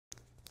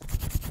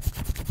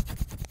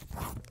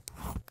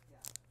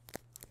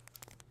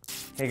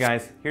Hey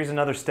guys, here's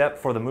another step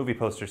for the movie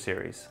poster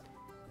series.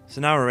 So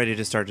now we're ready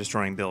to start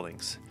destroying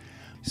buildings.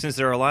 Since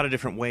there are a lot of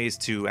different ways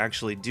to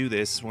actually do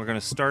this, we're going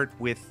to start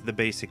with the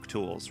basic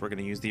tools. We're going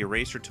to use the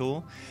eraser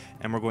tool,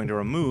 and we're going to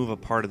remove a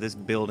part of this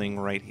building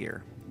right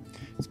here.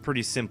 It's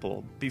pretty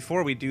simple.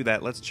 Before we do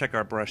that, let's check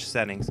our brush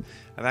settings.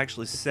 I've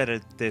actually set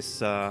it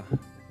this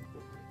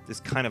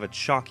kind of a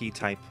chalky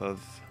type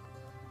of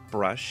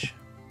brush.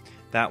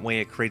 That way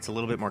it creates a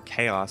little bit more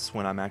chaos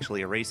when I'm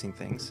actually erasing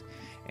things.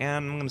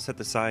 And I'm going to set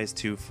the size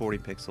to 40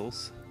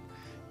 pixels.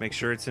 Make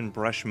sure it's in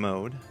brush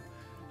mode.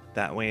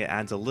 That way it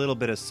adds a little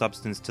bit of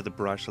substance to the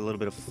brush, a little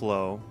bit of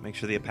flow. Make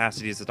sure the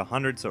opacity is at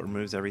 100 so it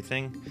removes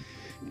everything.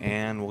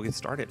 And we'll get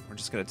started. We're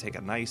just going to take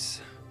a nice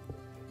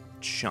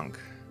chunk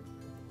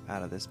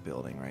out of this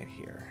building right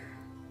here.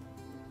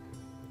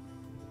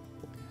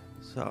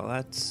 So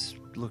that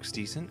looks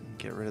decent.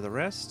 Get rid of the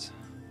rest.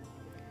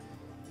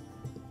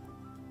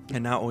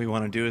 And now what we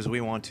want to do is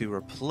we want to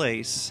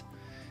replace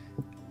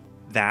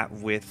that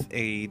with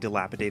a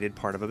dilapidated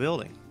part of a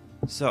building.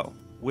 So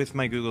with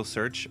my Google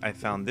search, I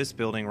found this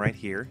building right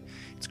here.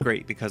 It's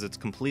great because it's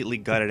completely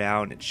gutted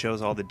out and it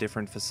shows all the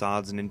different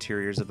facades and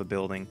interiors of a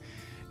building.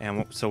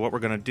 And so what we're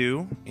going to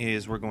do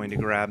is we're going to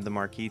grab the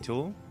Marquee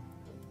Tool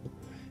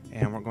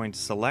and we're going to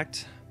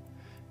select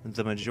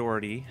the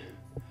majority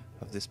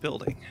of this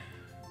building.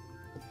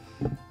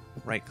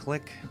 Right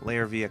click,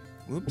 layer via,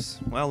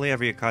 layer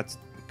via cut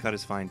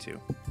is fine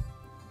too.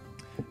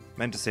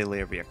 Meant to say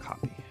layer via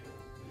copy.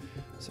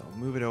 So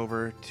move it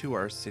over to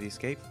our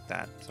cityscape.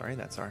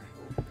 That's our.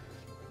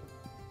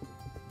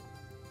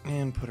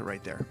 And put it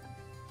right there.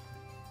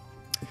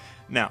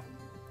 Now,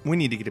 we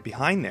need to get it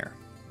behind there.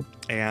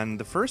 And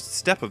the first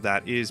step of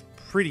that is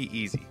pretty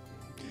easy.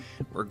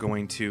 We're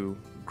going to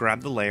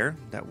grab the layer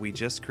that we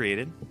just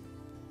created.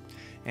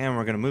 And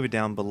we're going to move it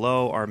down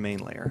below our main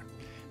layer.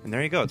 And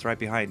there you go, it's right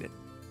behind it.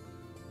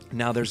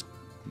 Now there's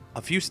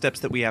a few steps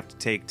that we have to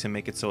take to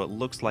make it so it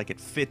looks like it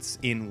fits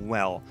in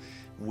well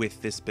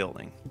with this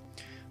building.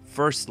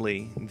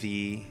 Firstly,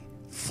 the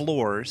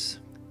floors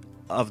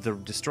of the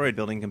destroyed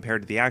building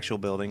compared to the actual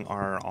building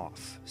are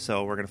off.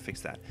 So we're going to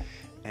fix that.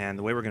 And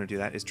the way we're going to do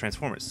that is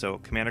transform it. So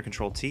Command or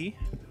Control T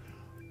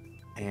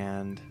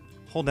and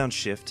hold down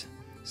Shift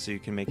so you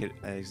can make it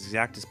as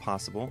exact as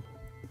possible.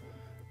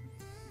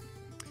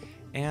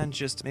 And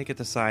just make it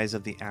the size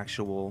of the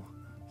actual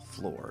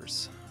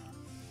floors.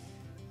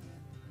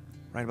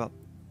 Right about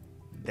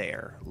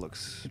there.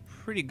 Looks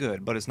pretty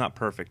good, but it's not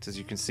perfect. As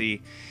you can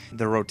see,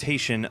 the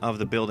rotation of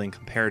the building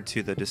compared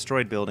to the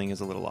destroyed building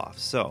is a little off.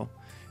 So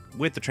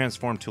with the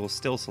transform tool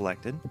still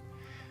selected,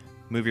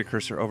 move your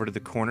cursor over to the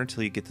corner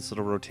till you get this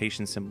little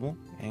rotation symbol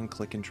and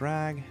click and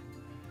drag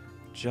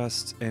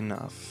just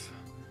enough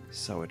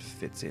so it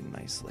fits in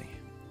nicely.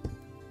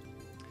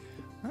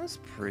 That's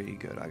pretty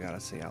good, I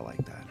gotta say. I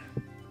like that.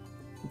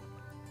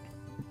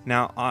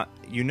 Now,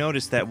 you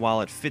notice that while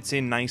it fits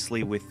in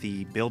nicely with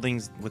the building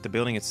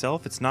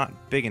itself, it's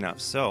not big enough,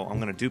 so I'm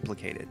going to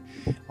duplicate it.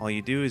 All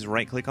you do is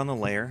right-click on the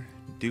layer,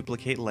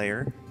 duplicate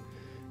layer,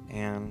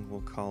 and we'll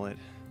call it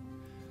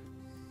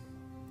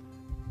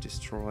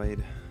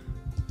destroyed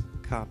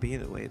copy,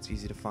 that way it's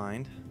easy to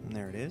find. And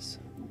there it is.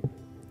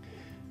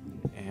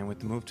 And with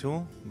the move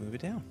tool, move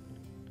it down.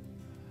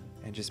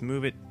 And just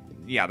move it.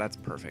 Yeah, that's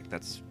perfect.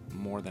 That's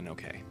more than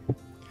okay.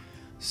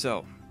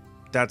 So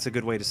that's a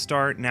good way to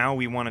start. Now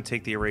we want to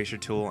take the eraser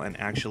tool and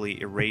actually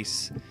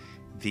erase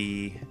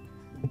the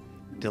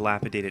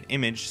dilapidated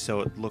image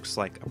so it looks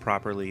like a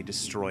properly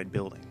destroyed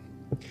building.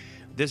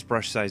 This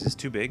brush size is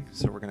too big,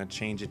 so we're going to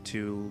change it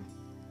to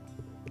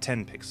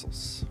 10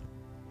 pixels.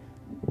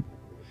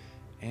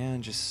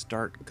 And just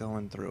start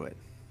going through it.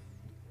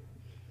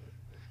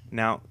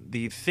 Now,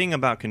 the thing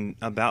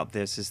about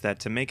this is that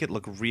to make it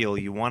look real,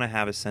 you want to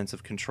have a sense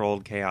of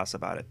controlled chaos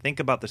about it. Think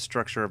about the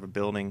structure of a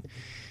building.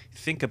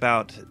 Think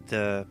about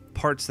the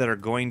parts that are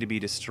going to be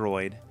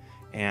destroyed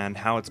and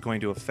how it's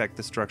going to affect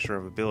the structure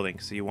of a building.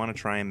 So you want to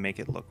try and make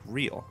it look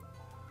real.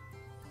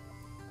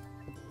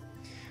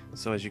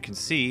 So as you can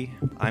see,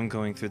 I'm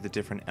going through the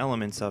different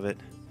elements of it,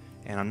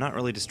 and I'm not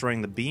really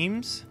destroying the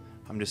beams.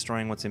 I'm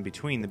destroying what's in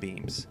between the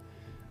beams.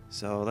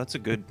 So that's a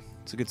good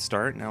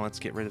start. Now let's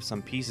get rid of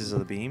some pieces of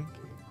the beam.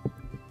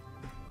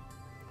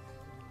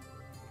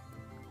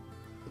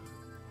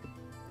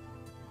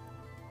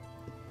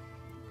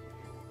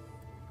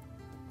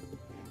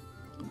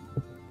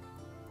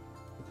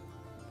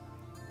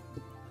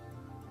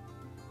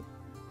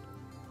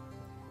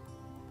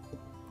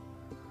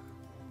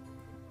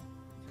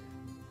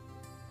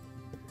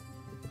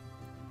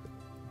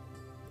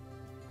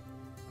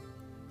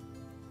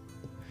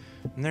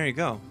 And there you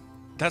go.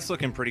 That's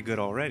looking pretty good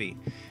already,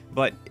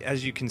 but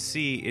as you can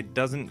see, it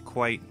doesn't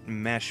quite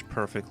mesh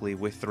perfectly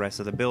with the rest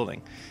of the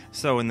building.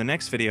 So in the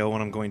next video,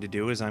 what I'm going to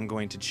do is I'm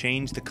going to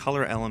change the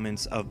color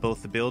elements of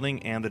both the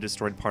building and the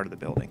destroyed part of the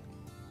building.